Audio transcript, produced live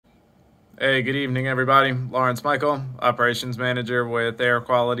Hey, good evening, everybody. Lawrence Michael, Operations Manager with Air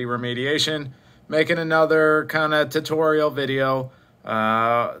Quality Remediation, making another kind of tutorial video.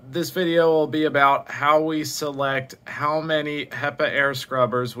 This video will be about how we select how many HEPA air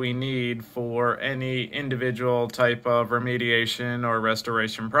scrubbers we need for any individual type of remediation or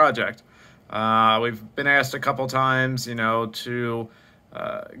restoration project. We've been asked a couple times, to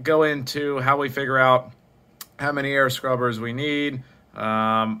go into how we figure out how many air scrubbers we need.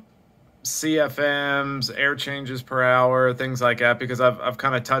 CFMs, air changes per hour, things like that, because I've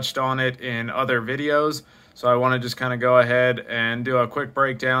kind of touched on it in other videos. So I want to just kind of go ahead and do a quick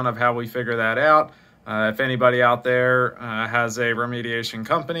breakdown of how we figure that out. If anybody out there has a remediation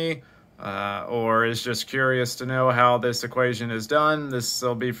company or is just curious to know how this equation is done, this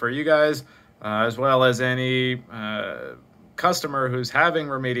will be for you guys, as well as any customer who's having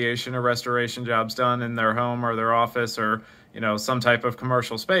remediation or restoration jobs done in their home or their office or some type of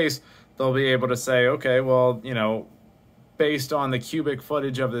commercial space. They'll be able to say, okay, well, based on the cubic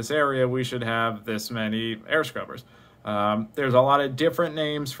footage of this area, we should have this many air scrubbers. There's a lot of different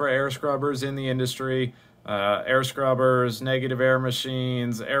names for air scrubbers in the industry. Air scrubbers, negative air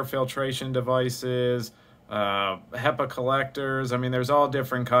machines, air filtration devices, HEPA collectors. I mean, there's all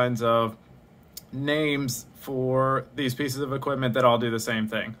different kinds of names for these pieces of equipment that all do the same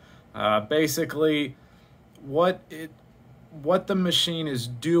thing. Basically, what the machine is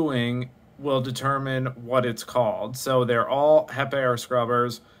doing will determine what it's called. So they're all HEPA air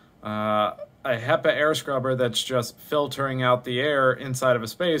scrubbers. A HEPA air scrubber that's just filtering out the air inside of a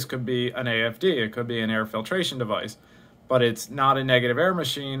space could be an AFD. It could be an air filtration device, but it's not a negative air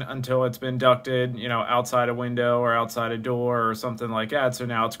machine until it's been ducted, outside a window or outside a door or something like that. So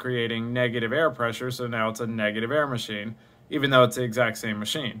now it's creating negative air pressure. So now it's a negative air machine, even though it's the exact same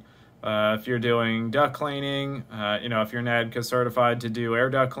machine. If you're doing duct cleaning, if you're NADCA certified to do air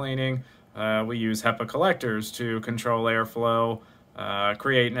duct cleaning, we use HEPA collectors to control airflow,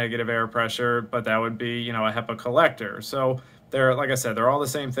 create negative air pressure, but that would be, a HEPA collector. So they're, like I said, they're all the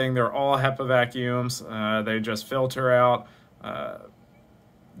same thing. They're all HEPA vacuums. They just filter out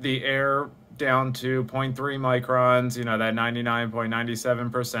the air down to 0.3 microns, that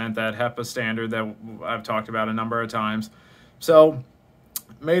 99.97%, that HEPA standard that I've talked about a number of times. So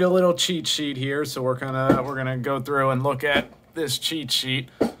made a little cheat sheet here, so we're gonna go through and look at this cheat sheet.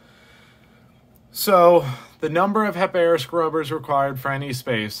 So the number of HEPA air scrubbers required for any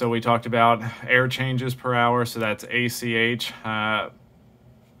space. So we talked about air changes per hour, so that's ACH.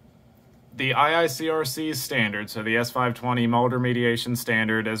 The IICRC standard, so the S520 mold remediation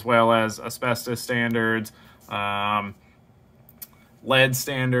standard, as well as asbestos standards, lead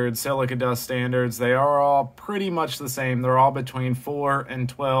standards, silica dust standards, they are all pretty much the same. They're all between 4 and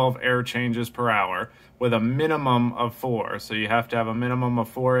 12 air changes per hour with a minimum of 4. So you have to have a minimum of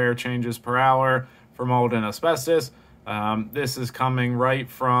 4 air changes per hour for mold and asbestos. This is coming right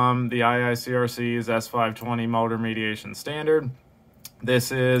from the IICRC's S520 mold remediation standard.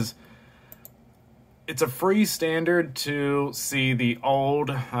 It's a free standard to see the old,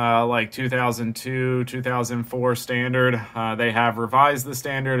 like 2002, 2004 standard. They have revised the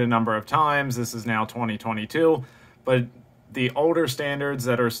standard a number of times. This is now 2022, but the older standards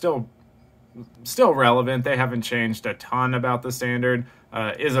that are still relevant, they haven't changed a ton about the standard,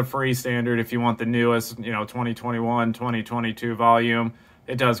 is a free standard. If you want the newest, 2021, 2022 volume,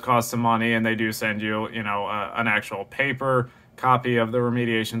 it does cost some money, and they do send you, an actual paper copy of the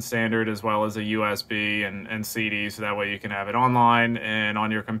remediation standard, as well as a USB and CD, so that way you can have it online and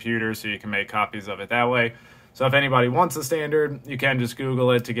on your computer, so you can make copies of it that way. So if anybody wants a standard, you can just Google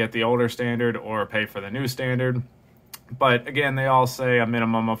it to get the older standard or pay for the new standard. But again, they all say a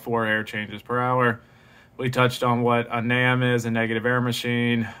minimum of 4 air changes per hour. We touched on what a NAM is, a negative air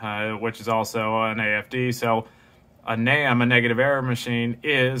machine, which is also an AFD. So a NAM, a negative air machine,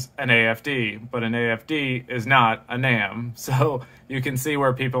 is an AFD, but an AFD is not a NAM. So you can see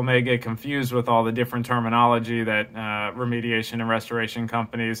where people may get confused with all the different terminology that remediation and restoration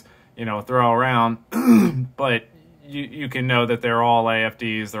companies, throw around. But you can know that they're all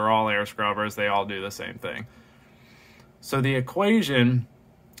AFDs, they're all air scrubbers, they all do the same thing. So the equation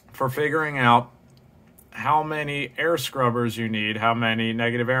for figuring out how many air scrubbers you need, how many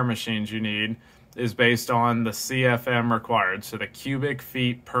negative air machines you need, is based on the CFM required, so the cubic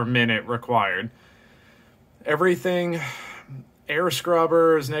feet per minute required. Everything, air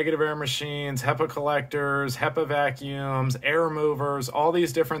scrubbers, negative air machines, HEPA collectors, HEPA vacuums, air movers, all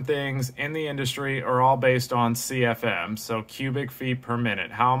these different things in the industry are all based on CFM, so cubic feet per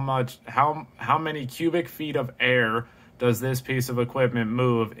minute. How many cubic feet of air does this piece of equipment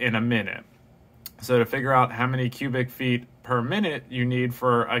move in a minute? So to figure out how many cubic feet per minute you need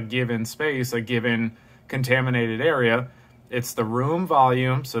for a given space, a given contaminated area. It's the room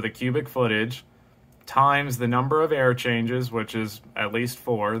volume, so the cubic footage, times the number of air changes, which is at least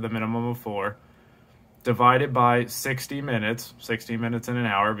 4, the minimum of 4, divided by 60 minutes in an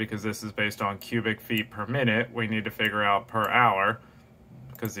hour, because this is based on cubic feet per minute. We need to figure out per hour,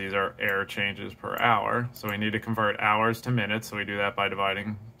 because these are air changes per hour. So we need to convert hours to minutes, so we do that by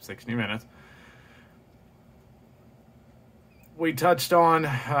dividing 60 minutes. We touched on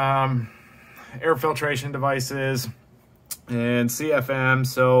air filtration devices and CFM.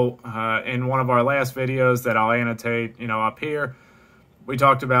 So in one of our last videos that I'll annotate, up here, we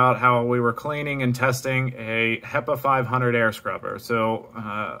talked about how we were cleaning and testing a HEPA 500 air scrubber.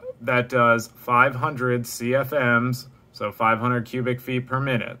 So that does 500 CFMs, so 500 cubic feet per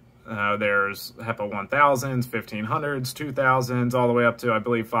minute. There's HEPA 1000s, 1500s, 2000s, all the way up to, I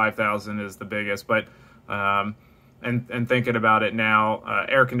believe, 5000 is the biggest. But and thinking about it now,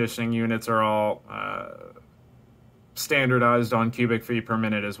 air conditioning units are all standardized on cubic feet per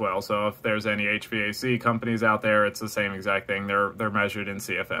minute as well. So if there's any HVAC companies out there, it's the same exact thing. They're measured in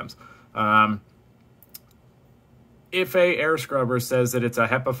CFMs. If a air scrubber says that it's a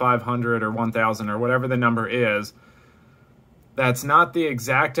HEPA 500 or 1000 or whatever the number is, that's not the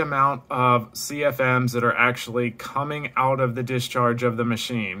exact amount of CFMs that are actually coming out of the discharge of the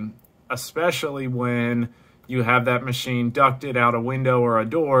machine, especially when you have that machine ducted out a window or a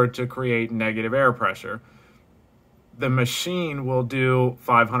door to create negative air pressure. The machine will do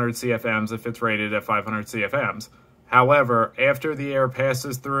 500 CFMs if it's rated at 500 CFMs. However, after the air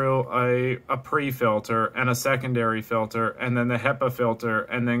passes through a pre-filter and a secondary filter and then the HEPA filter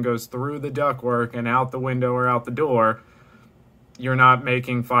and then goes through the ductwork and out the window or out the door, you're not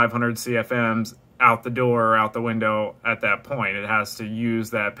making 500 CFMs out the door or out the window at that point. It has to use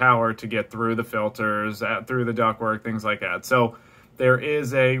that power to get through the filters, through the ductwork, things like that. So there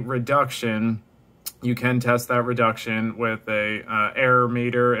is a reduction. You can test that reduction with a error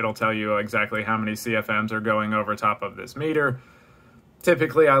meter. It'll tell you exactly how many CFMs are going over top of this meter.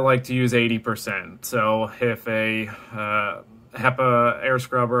 Typically, I like to use 80%. So if a HEPA air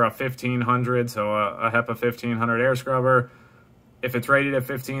scrubber, a 1500, so a HEPA 1500 air scrubber, if it's rated at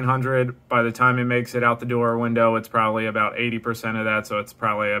 1500, by the time it makes it out the door or window, it's probably about 80% of that. So it's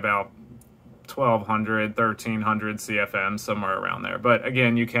probably about 1200, 1300 CFM, somewhere around there. But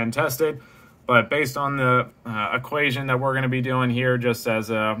again, you can test it. But based on the equation that we're going to be doing here, just as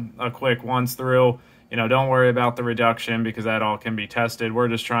a quick once through, don't worry about the reduction because that all can be tested.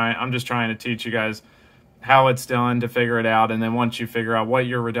 I'm just trying to teach you guys how it's done to figure it out. And then once you figure out what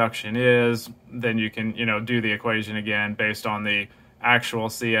your reduction is, then you can, do the equation again based on the actual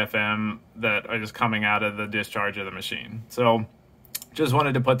CFM that is coming out of the discharge of the machine. So just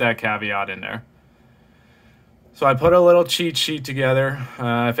wanted to put that caveat in there. So I put a little cheat sheet together.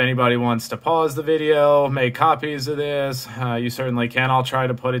 If anybody wants to pause the video, make copies of this, you certainly can. I'll try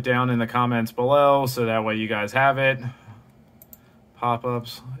to put it down in the comments below so that way you guys have it.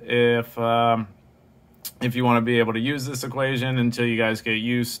 Pop-ups. If you want to be able to use this equation until you guys get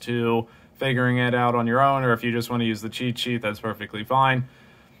used to figuring it out on your own, or if you just want to use the cheat sheet, that's perfectly fine.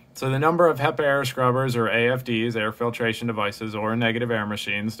 So the number of HEPA air scrubbers, or AFDs, air filtration devices, or negative air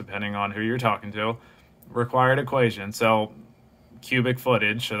machines, depending on who you're talking to, required equation. So cubic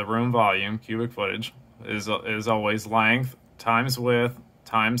footage, so the room volume, cubic footage, is always length times width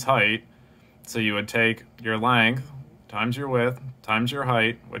times height. So you would take your length times your width times your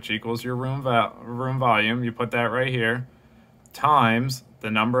height, which equals your room volume. You put that right here, times the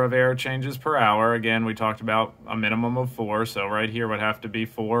number of air changes per hour. Again, we talked about a minimum of 4, so right here would have to be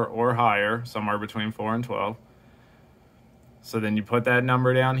 4 or higher, somewhere between 4 and 12. So then you put that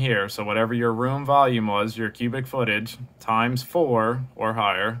number down here. So whatever your room volume was, your cubic footage, times 4 or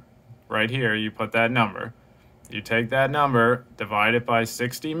higher, right here, you put that number. You take that number, divide it by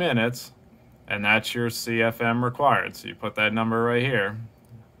 60 minutes, and that's your CFM required. So you put that number right here.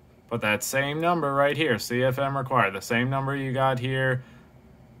 Put that same number right here, CFM required, the same number you got here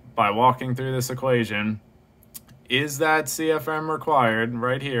by walking through this equation. Is that CFM required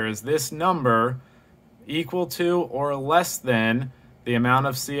right here? Is this number equal to or less than the amount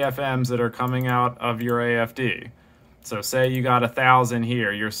of CFMs that are coming out of your AFD? So say you got 1,000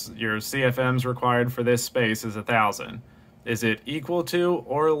 here, your CFMs required for this space is 1,000. Is it equal to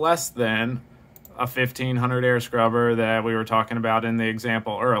or less than a 1500 air scrubber that we were talking about in the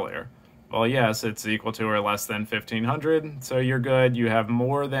example earlier? Well, yes, it's equal to or less than 1500, so you're good. You have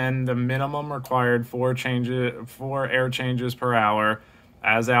more than the minimum required for air changes per hour,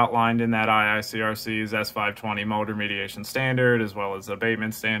 as outlined in that IICRC's S520 mold remediation standard, as well as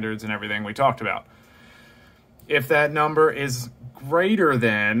abatement standards and everything we talked about. If that number is greater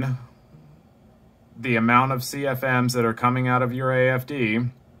than the amount of CFMs that are coming out of your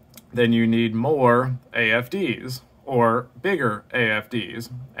AFD, then you need more AFDs or bigger AFDs.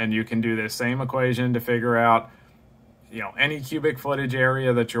 And you can do this same equation to figure out, any cubic footage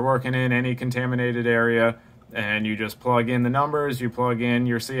area that you're working in, any contaminated area, and you just plug in the numbers, you plug in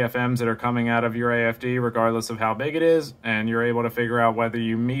your CFMs that are coming out of your AFD regardless of how big it is, and you're able to figure out whether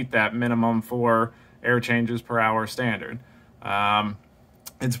you meet that minimum 4 air changes per hour standard.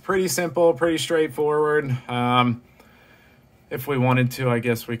 It's pretty simple, pretty straightforward. If we wanted to, I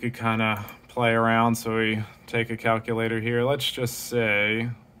guess we could kind of play around. So we take a calculator here. Let's just say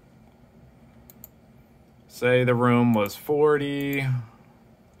the room was 40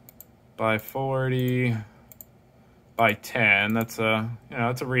 by 40 by 10. That's a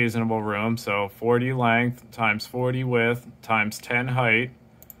reasonable room. So 40 length times 40 width times 10 height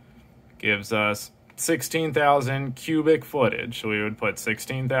gives us 16,000 cubic footage. So we would put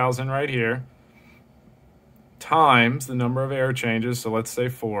 16,000 right here times the number of air changes. So let's say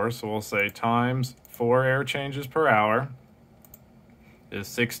 4. So we'll say times 4 air changes per hour is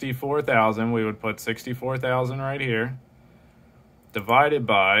 64,000. We would put 64,000 right here, divided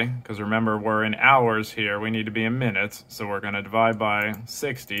by, because remember we're in hours here, we need to be in minutes, so we're going to divide by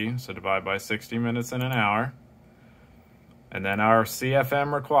 60, so divide by 60 minutes in an hour. And then our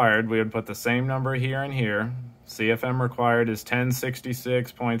CFM required, we would put the same number here and here. CFM required is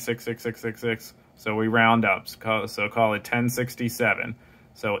 1066.66666, so we round up, so call it 1067.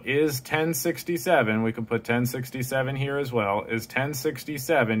 So is 1067, we could put 1067 here as well, is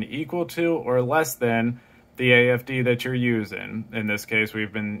 1067 equal to or less than the AFD that you're using? In this case,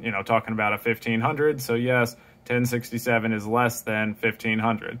 we've been, talking about a 1500, so yes, 1067 is less than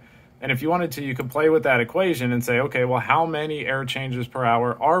 1500. And if you wanted to, you could play with that equation and say, okay, well, how many air changes per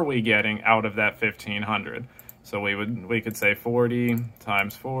hour are we getting out of that 1500? So we could say 40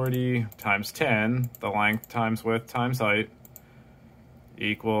 times 10, the length times width times height,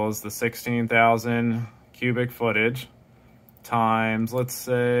 equals the 16,000 cubic footage times, let's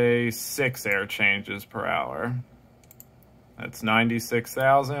say, 6 air changes per hour. That's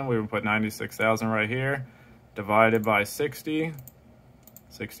 96,000. We would put 96,000 right here, divided by 60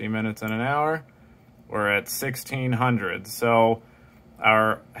 minutes in an hour. We're at 1,600. So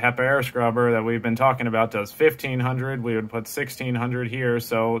our HEPA air scrubber that we've been talking about does 1,500. We would put 1,600 here.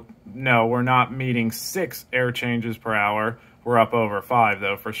 So no, we're not meeting 6 air changes per hour. We're up over 5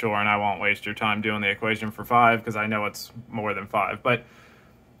 though, for sure, and I won't waste your time doing the equation for 5 because I know it's more than 5. But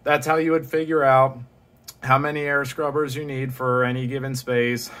that's how you would figure out how many air scrubbers you need for any given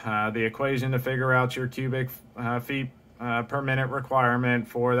space, the equation to figure out your cubic feet per minute requirement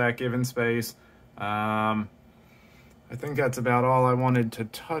for that given space. I think that's about all I wanted to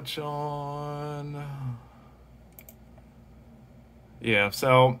touch on. Yeah,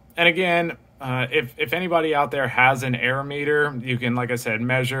 so, and again, if anybody out there has an air meter, you can, like I said,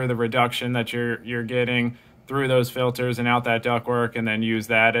 measure the reduction that you're getting through those filters and out that ductwork, and then use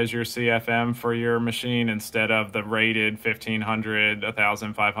that as your CFM for your machine instead of the rated 1,500,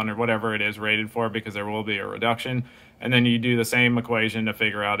 1,500, whatever it is rated for, because there will be a reduction. And then you do the same equation to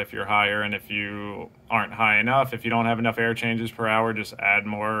figure out if you're higher, and if you aren't high enough, if you don't have enough air changes per hour, just add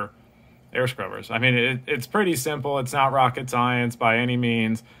more air scrubbers. I mean, it's pretty simple. It's not rocket science by any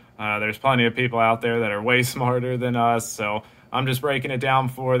means. There's plenty of people out there that are way smarter than us, so I'm just breaking it down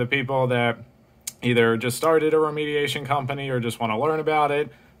for the people that either just started a remediation company or just want to learn about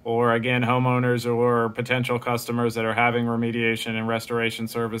it, or again, homeowners or potential customers that are having remediation and restoration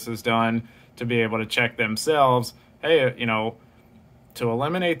services done to be able to check themselves, hey, to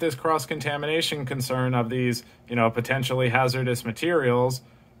eliminate this cross-contamination concern of these, potentially hazardous materials,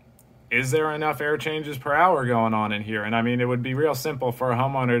 is there enough air changes per hour going on in here? And I mean, it would be real simple for a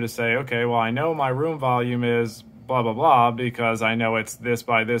homeowner to say, okay, well, I know my room volume is blah, blah, blah, because I know it's this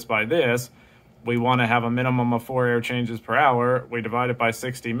by this by this. We want to have a minimum of 4 air changes per hour. We divide it by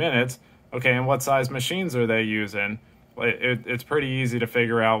 60 minutes. Okay, and what size machines are they using? It's pretty easy to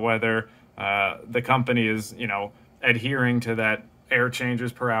figure out whether the company is, adhering to that air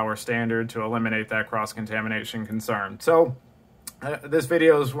changes per hour standard to eliminate that cross-contamination concern. So this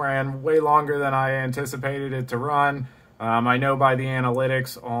video's ran way longer than I anticipated it to run. I know by the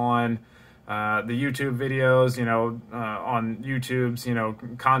analytics on the YouTube videos, on YouTube's,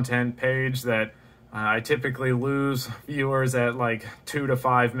 content page, that I typically lose viewers at like 2 to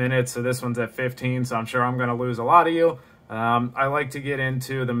 5 minutes. So this one's at 15, so I'm sure I'm going to lose a lot of you. I like to get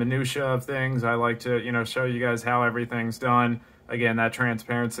into the minutia of things. I like to, show you guys how everything's done. Again, that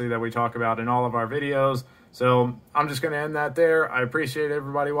transparency that we talk about in all of our videos. So I'm just going to end that there. I appreciate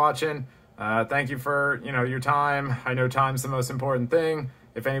everybody watching. Thank you for, your time. I know time's the most important thing.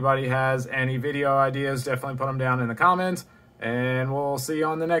 If anybody has any video ideas, definitely put them down in the comments, and we'll see you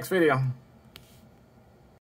on the next video.